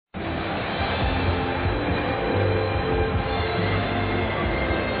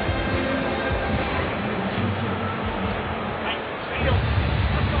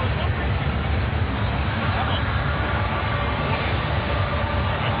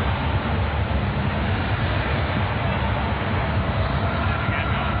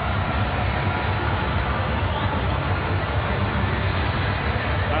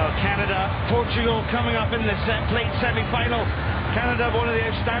Portugal coming up in this late semi-final. Canada, one of the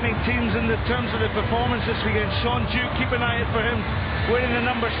outstanding teams in the terms of the performance this weekend. Sean Duke, keep an eye out for him, wearing the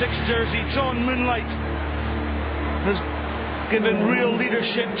number 6 jersey. John Moonlight has given real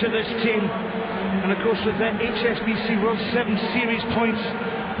leadership to this team, and of course with the HSBC World 7 Series points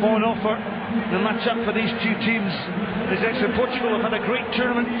on offer, the match-up for these two teams is excellent. Portugal have had a great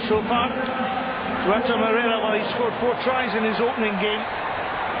tournament so far. Duarte Moreira, well, he scored 4 tries in his opening game,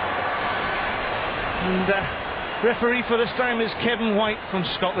 and referee for this time is Kevin White from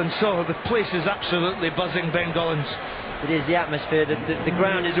Scotland. So the place is absolutely buzzing, Ben Gollins. It is, the atmosphere, the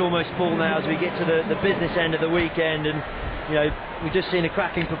ground is almost full now as we get to the business end of the weekend, and you know, we've just seen a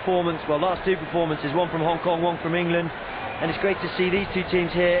cracking performance, well, last 2 performances, one from Hong Kong, one from England, and it's great to see these 2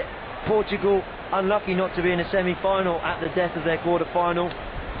 teams here. Portugal unlucky not to be in a semi-final at the death of their quarter-final.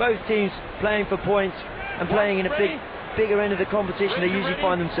 Both teams playing for points and playing in a bigger end of the competition they usually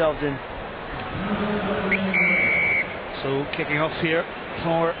find themselves in. So kicking off here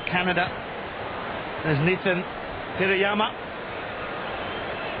for Canada is Nathan Hirayama.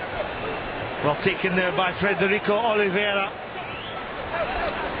 Well taken there by Federico Oliveira.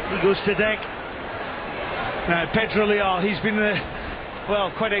 He goes to deck. Now Pedro Leal, he's been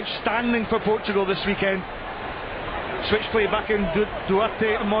well, quite outstanding for Portugal this weekend. Switch play back in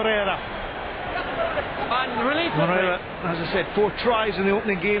Duarte Moreira. Moreira, as I said, 4 tries in the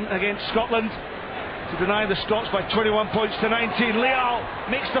opening game against Scotland to deny the Scots by 21 points to 19. Leal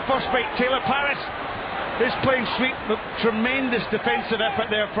makes the first break. Taylor Paris is playing sweep. Tremendous defensive effort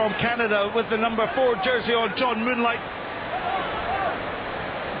there from Canada with the number 4 jersey on, John Moonlight.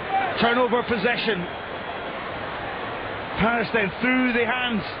 Turnover possession. Paris then through the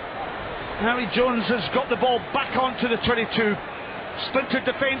hands. Harry Jones has got the ball back onto the 22. Splintered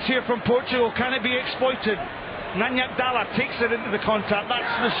defence here from Portugal. Can it be exploited? Nanyak Dalla takes it into the contact.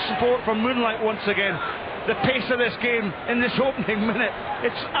 That's the support from Moonlight once again. The pace of this game in this opening minute,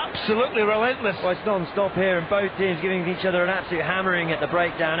 it's absolutely relentless. Well, it's non-stop here, and both teams giving each other an absolute hammering at the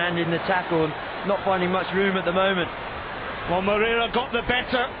breakdown and in the tackle, and not finding much room at the moment. Well, Moreira got the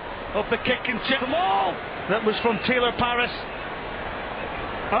better of the kick and chip. That was from Taylor Paris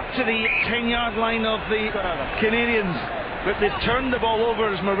up to the 10-yard line of the Canadians, but they turned the ball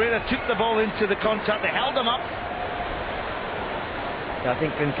over as Moreira took the ball into the contact. They held him up. I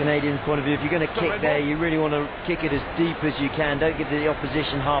think from Canadians' point of view, if you're going to kick there, you really want to kick it as deep as you can. Don't give the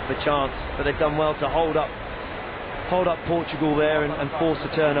opposition half a chance. But they've done well to hold up Portugal there and force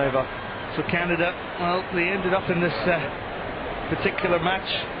a turnover. So Canada, well, they ended up in this particular match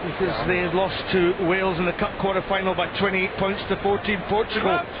because they had lost to Wales in the Cup quarter-final by 28 points to 14.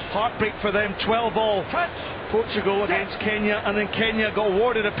 Portugal, heartbreak for them, 12-all. Portugal against Kenya, and then Kenya got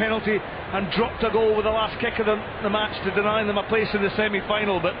awarded a penalty and dropped a goal with the last kick of the match to deny them a place in the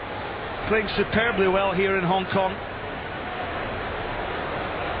semi-final, but playing superbly well here in Hong Kong.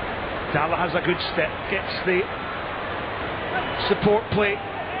 Dalla has a good step, gets the support play.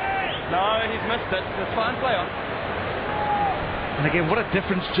 No, he's missed it. It's fine play on. And again, what a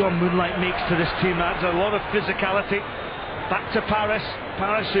difference John Moonlight makes to this team. Adds a lot of physicality. Back to Paris.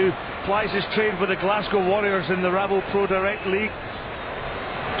 Paris, who plies his trade with the Glasgow Warriors in the Rabo Pro Direct League.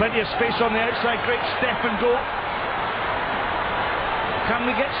 Plenty of space on the outside. Great step and go. Can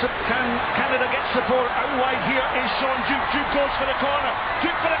Canada get support? Out wide here is Sean Duke. Duke goes for the corner.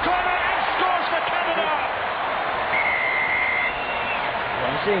 Duke for the corner and scores for Canada.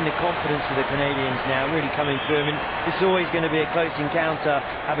 I'm seeing the confidence of the Canadians now really coming through. I mean, it's always going to be a close encounter,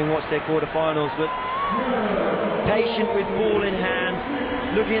 having watched their quarterfinals, but patient with ball in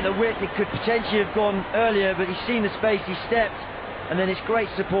hand, looking at the width. It could potentially have gone earlier, but he's seen the space, he stepped, and then it's great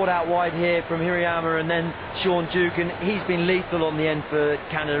support out wide here from Hirayama and then Sean Duke, and he's been lethal on the end for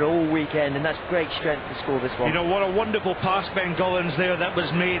Canada all weekend, and that's great strength to score this one. You know, what a wonderful pass, Ben Gollins, there that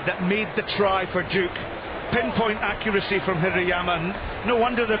made the try for Duke. Pinpoint accuracy from Hirayama. No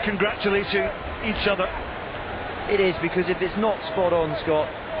wonder they're congratulating each other. It is, because if it's not spot on, Scott,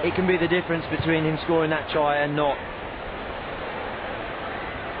 it can be the difference between him scoring that try and not.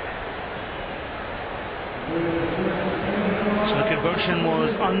 So the conversion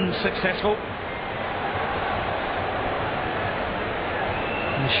was unsuccessful.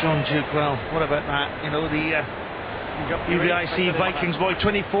 And Sean Duke, well, what about that? You know, the UVIC Vikings boy,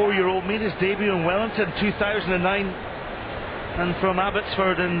 24-year-old, made his debut in Wellington 2009, and from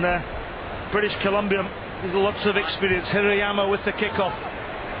Abbotsford in British Columbia. He's lots of experience. Hirayama with the kickoff.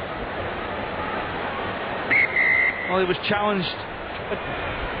 Well, he was challenged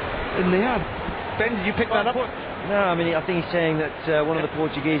in the end. Ben, did you pick that up? No, I mean, I think he's saying that one of the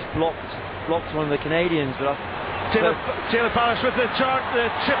Portuguese blocked one of the Canadians, but Taylor Palace with the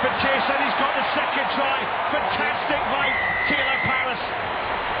chip and chase, and he's got the second try. Fantastic by Taylor Palace.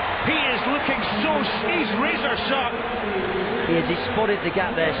 He is looking he's razor sharp. He spotted the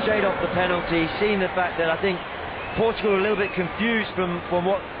gap there straight off the penalty, seen the fact that I think Portugal are a little bit confused from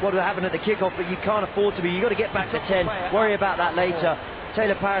what happened at the kickoff, but you can't afford to be. You've got to get back to 10, worry about that later.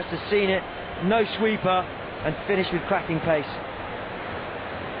 Taylor Palace has seen it, no sweeper, and finished with cracking pace.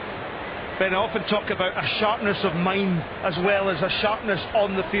 Ben, I often talk about a sharpness of mind as well as a sharpness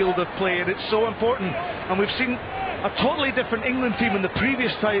on the field of play, and it's so important. And we've seen a totally different England team in the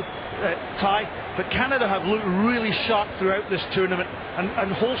previous tie, but Canada have looked really sharp throughout this tournament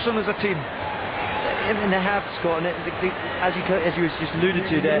and wholesome as a team. And they have, Scott, and as you just alluded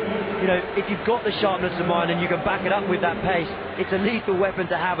to there, you know, if you've got the sharpness of mind and you can back it up with that pace, it's a lethal weapon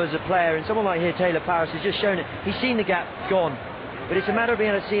to have as a player. And someone like here, Taylor Palace, has just shown it. He's seen the gap, gone. But it's a matter of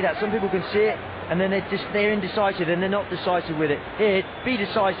being able to see that. Some people can see it, and then they're indecisive, and they're not decisive with it. Here, be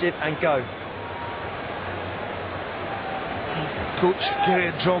decisive and go. Coach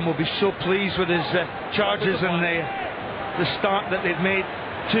Gary Drum will be so pleased with his charges and the start that they've made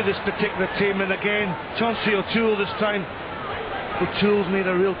to this particular team. And again, Chauncey O'Toole this time. O'Toole's made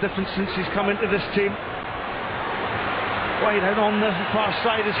a real difference since he's come into this team. Wide out on the far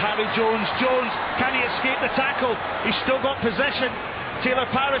side is Harry Jones. Jones, can he escape the tackle? He's still got possession. Taylor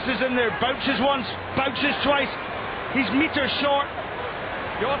Palace is in there, bounces once, bounces twice. He's metres short.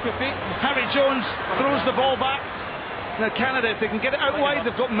 You're off your feet. Harry Jones throws the ball back. Now Canada, if they can get it out wide,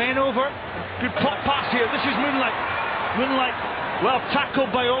 they've got men over. Good pop pass here. This is Moonlight. Moonlight, well tackled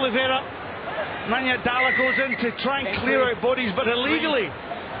by Oliveira. Nanya Dalla goes in to try and clear out bodies, but illegally,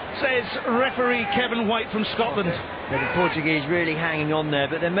 says referee Kevin White from Scotland. The Portuguese really hanging on there,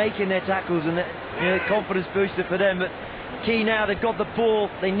 but they're making their tackles, and confidence booster for them. But key now, they've got the ball.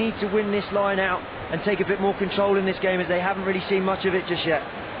 They need to win this line out and take a bit more control in this game, as they haven't really seen much of it just yet.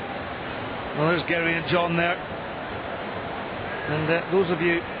 Well, there's Gary and John there. And those of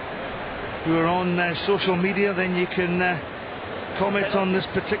you who are on social media, then you can comment on this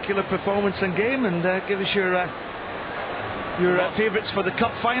particular performance and game, and give us your favourites for the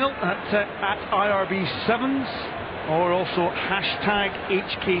cup final at IRB7s, or also hashtag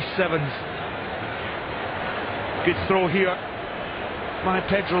HK7s. Good throw here by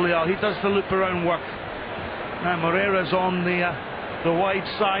Pedro Leal. He does the loop around work. Now Moreira's on the wide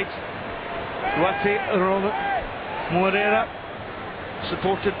side. Duarte Moreira,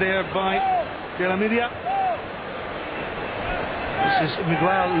 supported there by De La Media. This is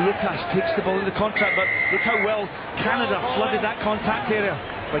Miguel Lucas, takes the ball in the contact, but look how well Canada flooded that contact area.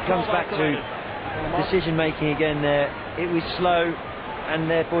 But it comes back to decision making again there. It was slow, and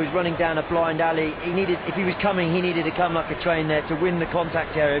therefore he's running down a blind alley. If he was coming, he needed to come like a train there to win the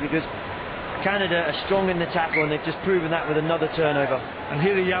contact area, because Canada are strong in the tackle, and they've just proven that with another turnover. And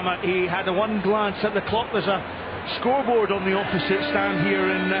Hirayama, he had a one glance at the clock. There's a scoreboard on the opposite stand here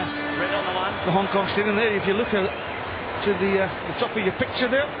in the Hong Kong Stadium. There, if you look at to the top of your picture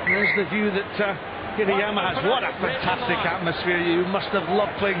there's the view that Hirayama has. What a fantastic atmosphere. You must have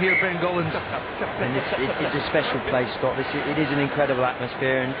loved playing here, Ben Gollins. And it's a special place, Scott. It is an incredible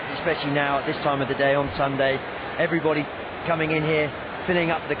atmosphere, and especially now at this time of the day on Sunday, everybody coming in here, filling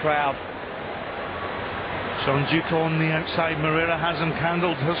up the crowd. Sean Duke on the outside. Moreira has him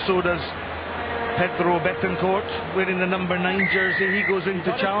handled, so does Pedro Betancourt wearing the number 9 jersey. He goes in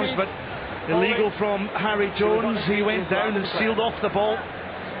to challenge, but illegal from Harry Jones. He went down and sealed off the ball.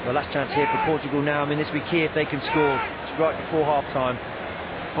 Well, last chance here for Portugal now. I mean, this will be key if they can score. It's right before half time.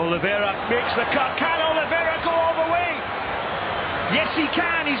 Oliveira makes the cut. Can Oliveira go all the way? Yes, he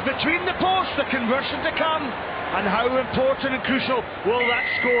can. He's between the posts. The conversion to come. And how important and crucial will that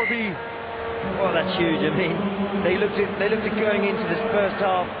score be? Well, that's huge. I mean, they looked at going into this first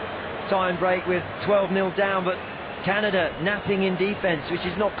half time break with 12-0 down, but Canada napping in defence, which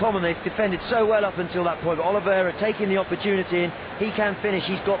is not common. They've defended so well up until that point, but Oliveira taking the opportunity, and he can finish.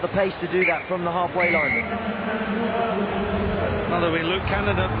 He's got the pace to do that from the halfway line. Another way, look,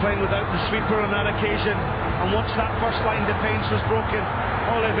 Canada playing without the sweeper on that occasion, and once that first line defence was broken,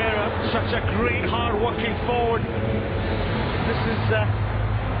 Oliveira, such a great hard-working forward. This is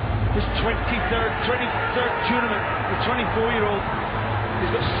his 23rd tournament, the 24-year-old. He's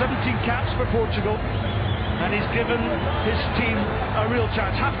got 17 caps for Portugal, and he's given his team a real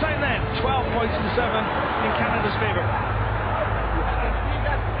chance. Half time then, 12 points to 7 in Canada's favour.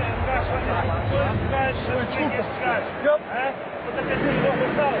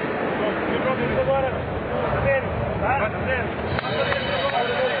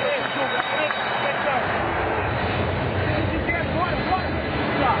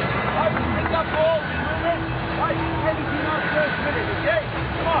 Vai,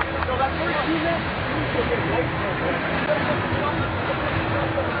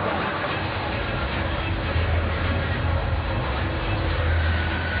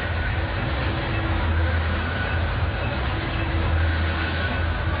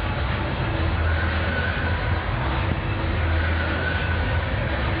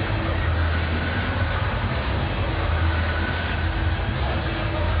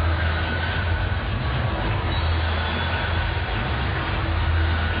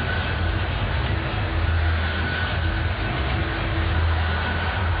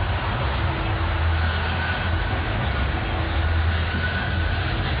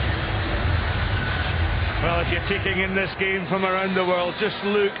 you're taking in this game from around the world. Just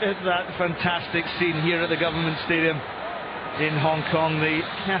look at that fantastic scene here at the Government Stadium in Hong Kong, the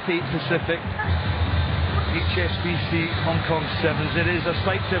Cathay Pacific HSBC Hong Kong Sevens. It is a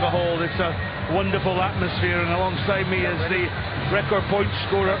sight to behold. It's a wonderful atmosphere, and alongside me is the record point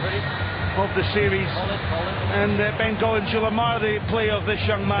scorer of the series, and Bengal and Julamar, the play of this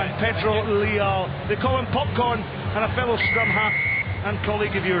young man, Pedro Leal. They call him Popcorn, and a fellow scrum half and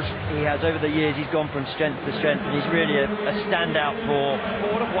colleague of yours. He has, over the years, he's gone from strength to strength, and he's really a standout for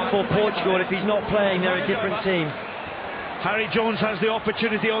Portugal. If he's not playing, they're a different team. Harry Jones has the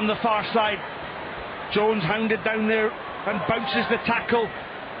opportunity on the far side. Jones hounded down there and bounces the tackle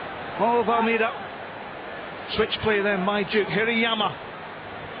of Almeida. Switch play then, my Duke. Hirayama,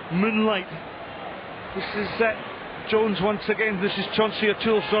 Moonlight. This is Jones once again. This is Chauncey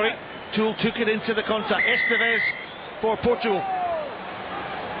O'Toole, sorry. Toole took it into the contact. Estevez for Portugal.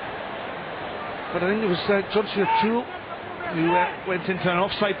 But I think it was Chauncey O'Toole who went into an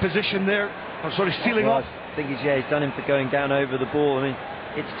offside position there. Or sorry, stealing off. I think he's done him for going down over the ball. I mean,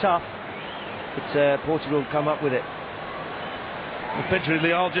 it's tough, but Portugal come up with it. Well, Pedro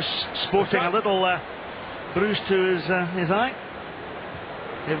Leal just sporting a little bruise to his eye.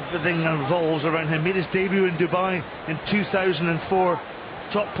 Everything revolves around him. Made his debut in Dubai in 2004.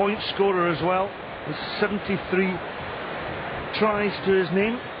 Top point scorer as well. With 73 tries to his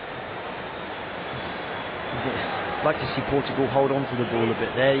name. I'd like to see Portugal hold on to the ball a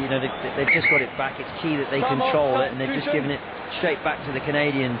bit there. You know, they've just got it back. It's key that they control it, and they've just given it straight back to the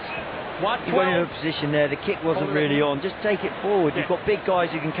Canadians. You got into a position there, the kick wasn't really on. Just take it forward. You've got big guys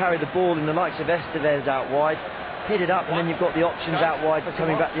who can carry the ball, in the likes of Estevez out wide. Hit it up, and then you've got the options out wide for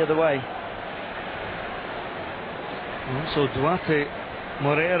coming back the other way. Also Duarte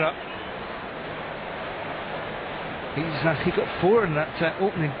Moreira, he got 4 in that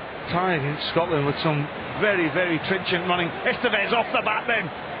opening tie against Scotland with some very, very trenchant running. Estevez off the bat then.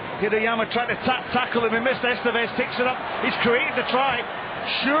 Hirayama tried to tackle him, he missed. Estevez takes it up, he's created the try.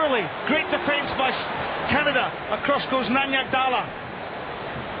 Surely, great defence by Canada. Across goes Nanyag Dala.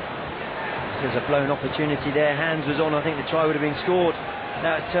 There's a blown opportunity there. Hands was on, I think the try would have been scored.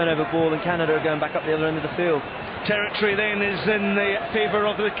 Now it's turnover ball, and Canada are going back up the other end of the field. Territory then is in the favour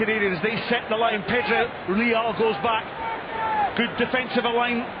of the Canadians. They set the line. Pedro Leal goes back. Good defensive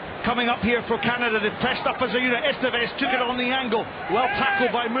line coming up here for Canada. They've pressed up as a unit. Estevez took it on the angle. Well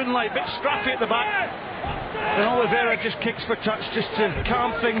tackled by Moonlight. Bit scrappy at the back. And Oliveira just kicks for touch just to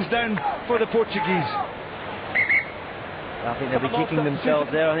calm things down for the Portuguese. I think they'll be kicking themselves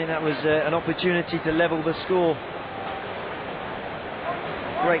there. I think that was an opportunity to level the score.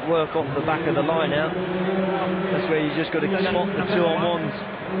 Great work off the back of the line out. That's where you just got to spot the 2-on-1s.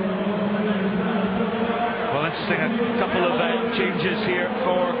 Well, interesting, a couple of changes here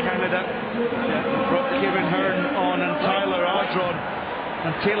for Canada. Brought Kieran Hearn on and Tyler Ardron.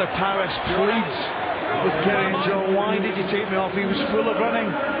 And Taylor Paris pleads with Kerry and Joe, why did you take me off? He was full of running.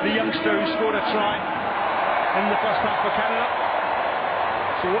 The youngster who scored a try in the first half for Canada.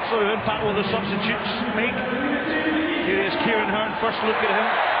 So what sort of impact will the substitutes make? Here is Kieran Hearn, first look at him.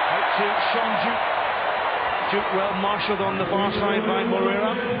 Out to Sean Duke. Duke well marshalled on the far side by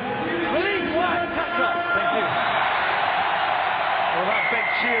Moreira. Release one, thank you. Well, that big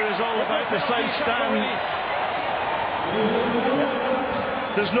cheer is all about the side stand.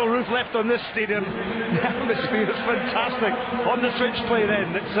 There's no roof left on this stadium. The atmosphere is fantastic. On the switch play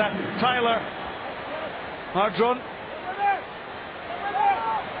then, it's Tyler Ardron.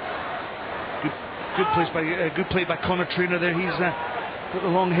 Good play by Connor Traynor there. He's got the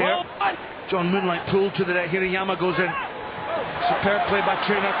long hair. John Moonlight pulled to the net. Hirayama goes in. Superb play by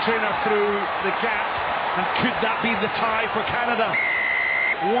Traynor. Traynor through the gap. And could that be the tie for Canada?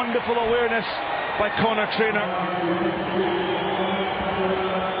 Wonderful awareness by Connor Traynor.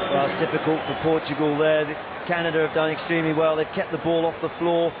 Well, it's difficult for Portugal there. Canada have done extremely well. They've kept the ball off the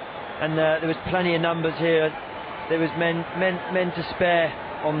floor, and there was plenty of numbers here. There was men to spare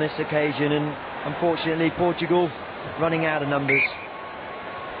on this occasion, and unfortunately Portugal running out of numbers.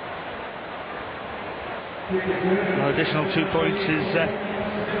 Well, additional 2 points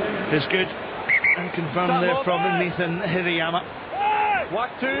is good and confirmed there from Nathan Hirayama. 1,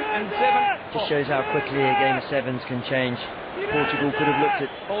 2 and 7. Just shows how quickly a game of sevens can change. Portugal could have looked at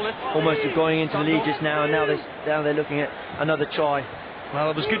almost going into the lead just now, and now they're looking at another try. Well,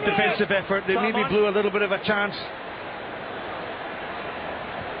 it was good defensive effort. They maybe blew a little bit of a chance.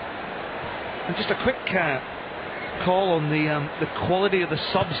 And just a quick call on the quality of the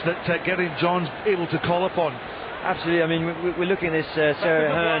subs that Gary John's able to call upon. Absolutely. I mean, we're looking at this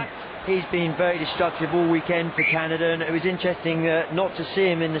Sarah Hearn. He's been very destructive all weekend for Canada, and it was interesting not to see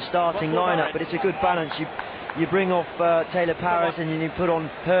him in the starting lineup, but it's a good balance. you bring off Taylor Paris and you put on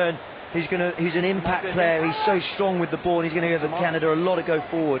Hearn, who's an impact player. He's so strong with the ball, and he's going to give Canada a lot of go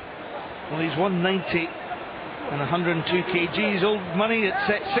forward. Well, he's 190 and 102 kgs. Old money at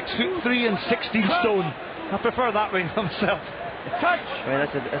 6'3" and 16 stone. I prefer that way myself. Touch! I mean,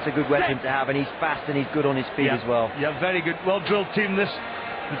 that's a good weapon to have, and he's fast and he's good on his feet as well. Yeah, very good. Well-drilled team this.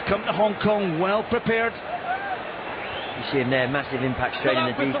 We've come to Hong Kong well prepared. You see him there, massive impact straight in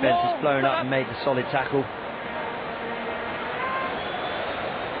the defence. He's blown up and made the solid tackle.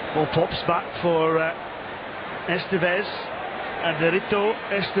 Ball pops back for Estevez. Aderito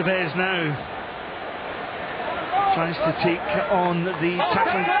Estevez now tries to take on the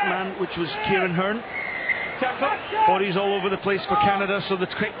tackling man, which was Kieran Hearn. Bodies all over the place for Canada, so the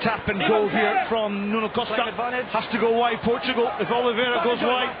quick tap and goal here from Nuno Costa has to go wide. Portugal, if Oliveira goes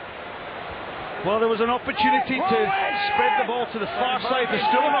wide, well, there was an opportunity to spread the ball to the far side. There's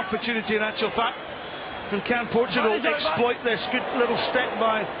still an opportunity in actual fact. And can Portugal exploit this? Good little step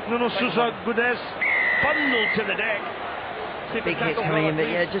by Nuno Sousa Goudez, bundled to the deck. Big hits coming in, but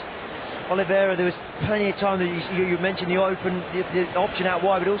yeah, just Oliveira, there was plenty of time that you mentioned the option out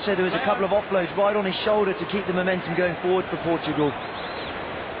wide, but also there was a couple of offloads right on his shoulder to keep the momentum going forward for Portugal.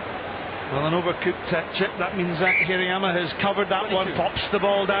 Well, an overcooked chip, that means that Hirayama has covered that one, pops the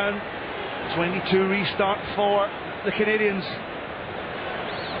ball down. 22 restart for the Canadians.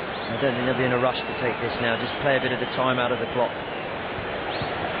 I don't think they'll be in a rush to take this now, just play a bit of the time out of the clock.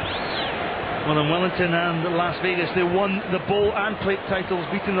 Well, in Wellington and Las Vegas, they won the bowl and plate titles,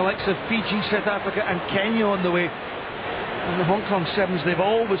 beating the likes of Fiji, South Africa and Kenya on the way. In the Hong Kong Sevens, they've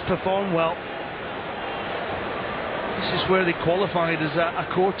always performed well. This is where they qualified as a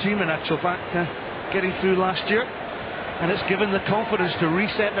core team in actual fact, getting through last year. And it's given the confidence to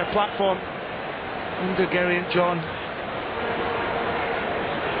reset their platform under Gary and John.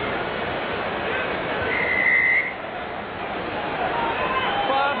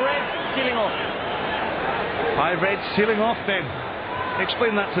 Five reds sealing off then.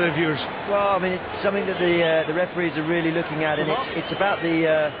 Explain that to the viewers. Well, I mean, it's something that the referees are really looking at, and it's about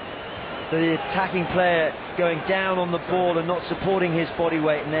the attacking player going down on the ball and not supporting his body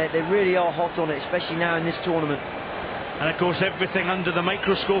weight, and they really are hot on it, especially now in this tournament. And of course everything under the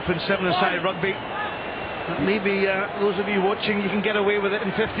microscope in 7-a-side rugby. But maybe those of you watching, you can get away with it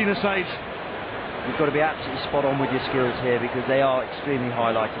in 15-a-sides. You've got to be absolutely spot on with your skills here, because they are extremely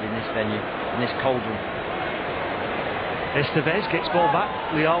highlighted in this venue, in this cauldron. Estevez gets ball back.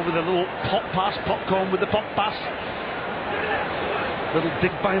 Leal with a little pop pass. Popcorn with the pop pass. Little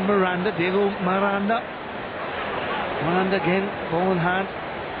dig by Miranda. Diego Miranda. Miranda again, ball in hand.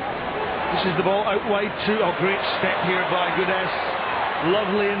 This is the ball out wide too. Oh, great step here by Goudez.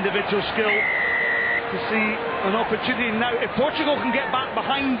 Lovely individual skill to see an opportunity. Now, if Portugal can get back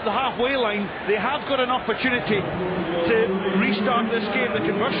behind the halfway line, they have got an opportunity to restart this game. The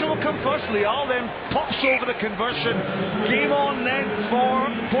conversion will come first. Leal then pops over the conversion. Game on then for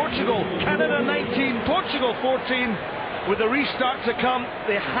Portugal. Canada 19, Portugal 14. With the restart to come,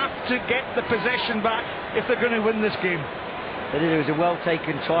 they have to get the possession back if they're going to win this game. It was a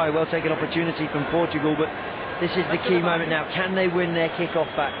well-taken try, well-taken opportunity from Portugal, but this is the key moment now. Can they win their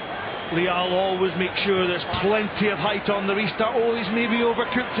kick-off back? Leal always make sure there's plenty of height on the restart. Oh, he's maybe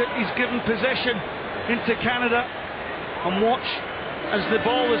overcooked it. He's given possession into Canada. And watch as the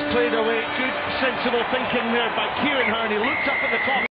ball is played away. Good, sensible thinking there by Kieran Hearn. He looked up at the clock.